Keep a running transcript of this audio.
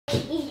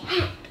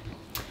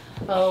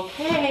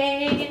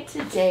Okay,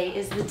 today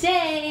is the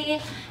day.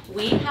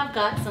 We have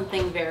got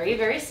something very,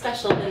 very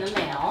special in the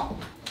mail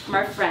from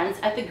our friends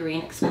at the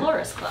Green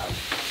Explorers Club.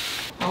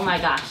 Oh my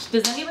gosh,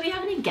 does anybody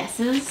have any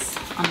guesses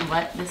on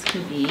what this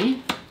could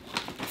be?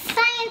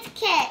 Science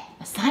kit.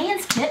 A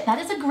science kit? That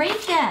is a great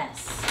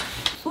guess.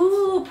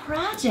 Ooh,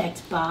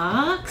 project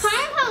box.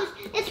 Compost.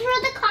 It's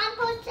for the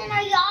compost in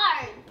our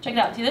yard. Check it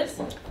out, see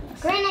this?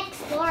 Green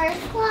Explorers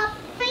Club.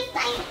 Free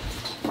science.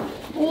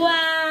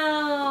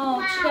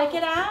 Wow, check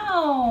it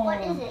out. What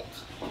is it?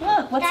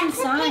 Look, what's That's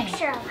inside? a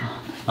picture.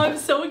 I'm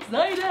so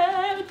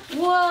excited.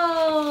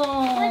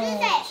 Whoa. What is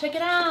it? Check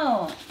it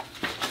out.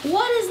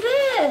 What is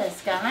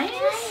this, guys?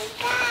 What is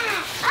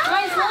that?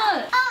 Guys,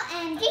 look. Oh,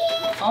 and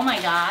Oh my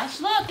gosh,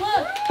 look.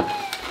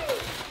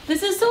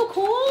 This is so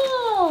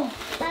cool.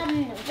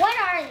 what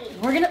are these?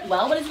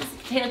 What is this?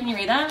 Taylor, can you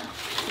read that?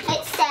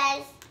 It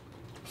says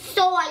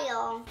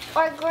soil,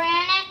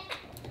 organic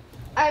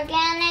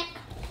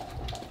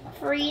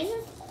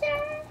freezer,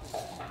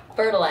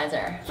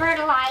 Fertilizer.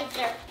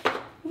 fertilizer.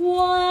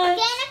 What?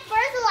 Organic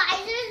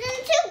fertilizers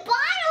in 2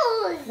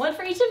 bottles. One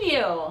for each of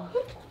you.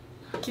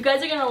 You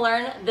guys are gonna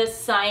learn the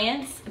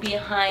science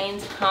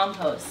behind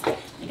compost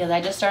because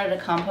I just started a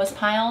compost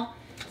pile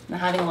and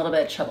I'm having a little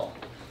bit of trouble.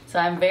 So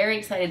I'm very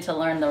excited to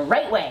learn the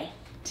right way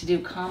to do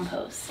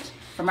compost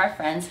from our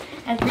friends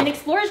at Green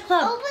Explorers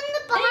Club. Open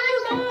the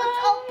bottle.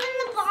 Let's open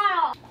the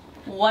bottle.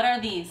 What are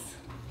these?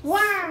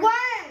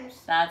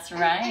 Worms. That's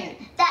right.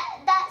 And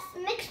that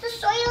mix the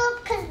soil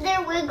up because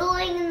they're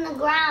wiggling in the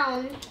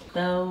ground.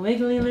 The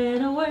wiggly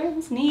little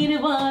worms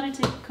needed water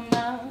to come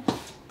out.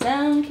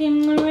 Down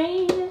came the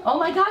rain. Oh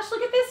my gosh,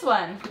 look at this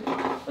one.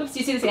 Oops, do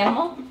you see this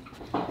animal?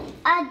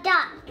 A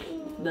duck.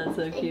 That's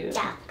so cute. A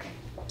duck.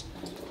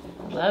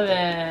 Love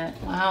it.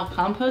 Wow,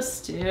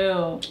 compost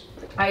stew.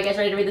 Are you guys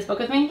ready to read this book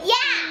with me?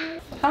 Yeah.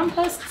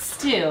 Compost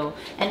Stew,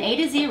 an A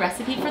to Z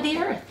recipe for the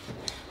earth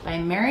by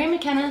Mary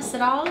McKenna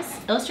Siddals,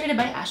 illustrated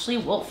by Ashley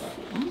Wolf.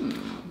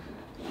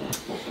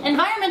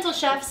 Environmental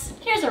chefs,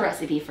 here's a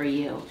recipe for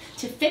you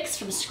to fix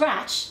from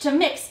scratch to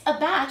mix a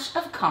batch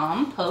of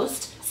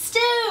compost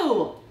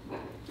stew.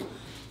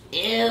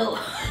 Ew.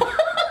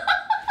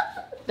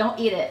 Don't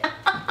eat it.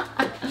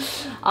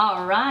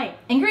 All right,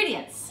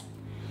 ingredients.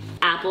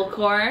 Apple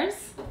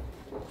cores,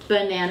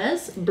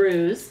 bananas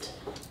bruised,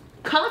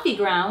 coffee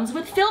grounds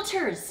with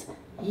filters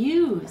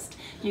used.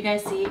 You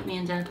guys see me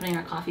and Dad putting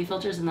our coffee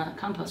filters in the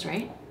compost,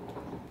 right?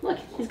 Look,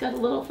 he's got a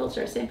little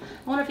filter. I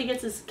wonder if he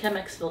gets his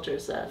Chemex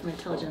filters from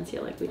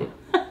Intelligentsia like we do.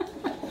 All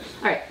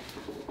right.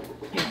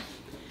 Here.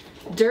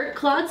 Dirt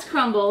clods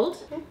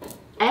crumbled,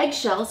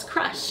 eggshells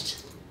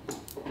crushed,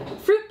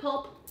 fruit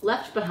pulp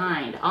left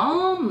behind,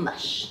 all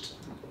mushed,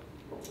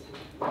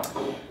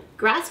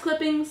 grass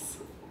clippings,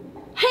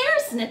 hair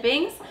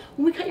snippings.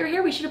 When we cut your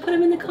hair, we should have put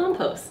them in the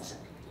compost.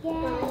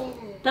 Yeah.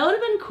 That would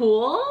have been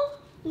cool.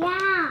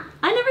 Yeah.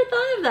 I never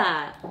thought of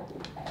that.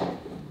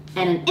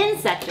 And an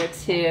insect or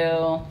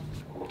two.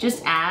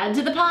 Just add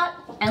to the pot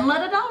and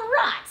let it all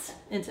rot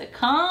into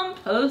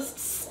compost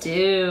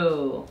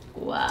stew.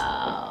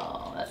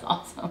 Wow, that's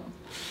awesome.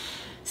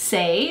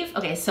 Save,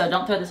 okay, so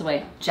don't throw this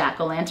away.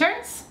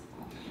 Jack-o'-lanterns,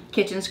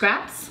 kitchen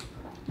scraps,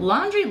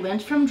 laundry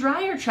lint from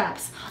dryer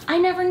traps. I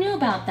never knew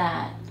about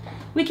that.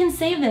 We can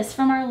save this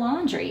from our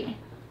laundry.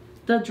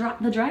 The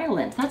dryer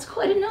lint, that's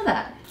cool, I didn't know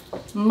that.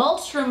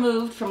 Mulch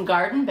removed from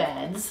garden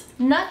beds,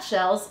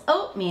 nutshells,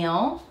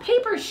 oatmeal,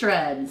 paper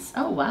shreds.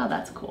 Oh wow,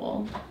 that's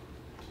cool.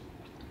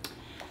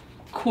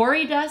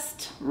 Quarry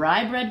dust,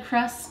 rye bread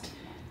crust,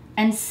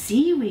 and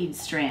seaweed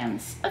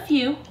strands, a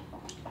few.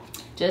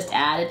 Just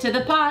add it to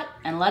the pot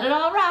and let it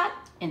all rot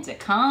into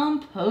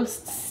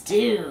compost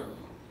stew.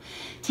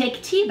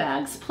 Take tea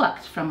bags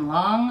plucked from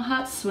long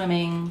hot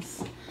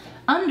swimmings,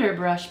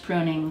 underbrush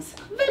prunings,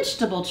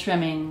 vegetable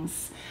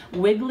trimmings,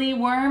 wiggly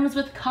worms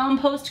with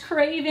compost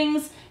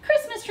cravings,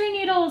 Christmas tree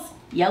needles,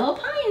 yellow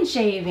pine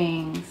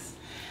shavings,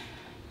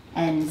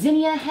 and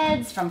zinnia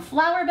heads from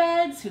flower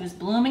beds whose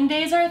blooming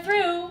days are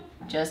through.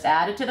 Just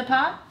add it to the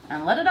pot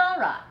and let it all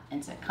rot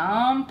into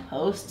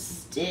compost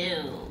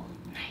stew.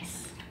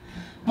 Nice.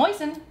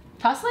 Moisten,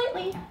 toss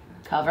lightly,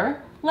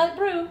 cover, let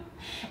brew.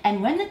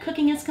 And when the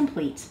cooking is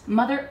complete,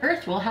 Mother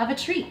Earth will have a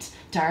treat.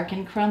 Dark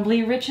and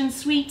crumbly, rich and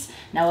sweet.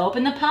 Now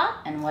open the pot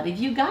and what have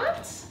you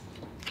got?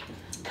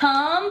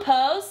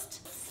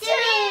 Compost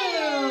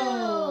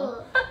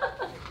stew!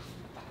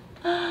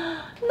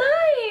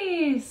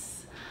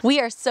 Nice! We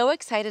are so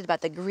excited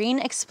about the Green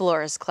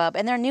Explorers Club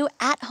and their new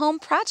at-home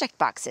project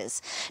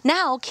boxes.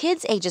 Now,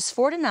 kids ages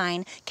 4 to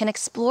 9 can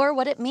explore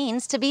what it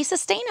means to be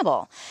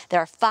sustainable. There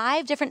are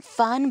 5 different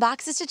fun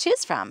boxes to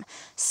choose from: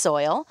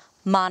 soil,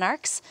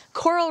 monarchs,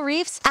 coral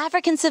reefs,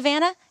 African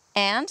savanna,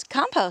 and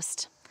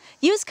compost.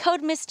 Use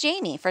code Miss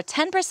Jamie for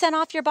 10%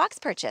 off your box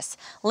purchase.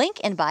 Link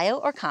in bio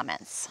or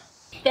comments.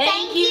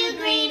 Thank you,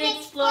 Green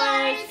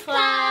Explorers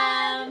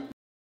Club!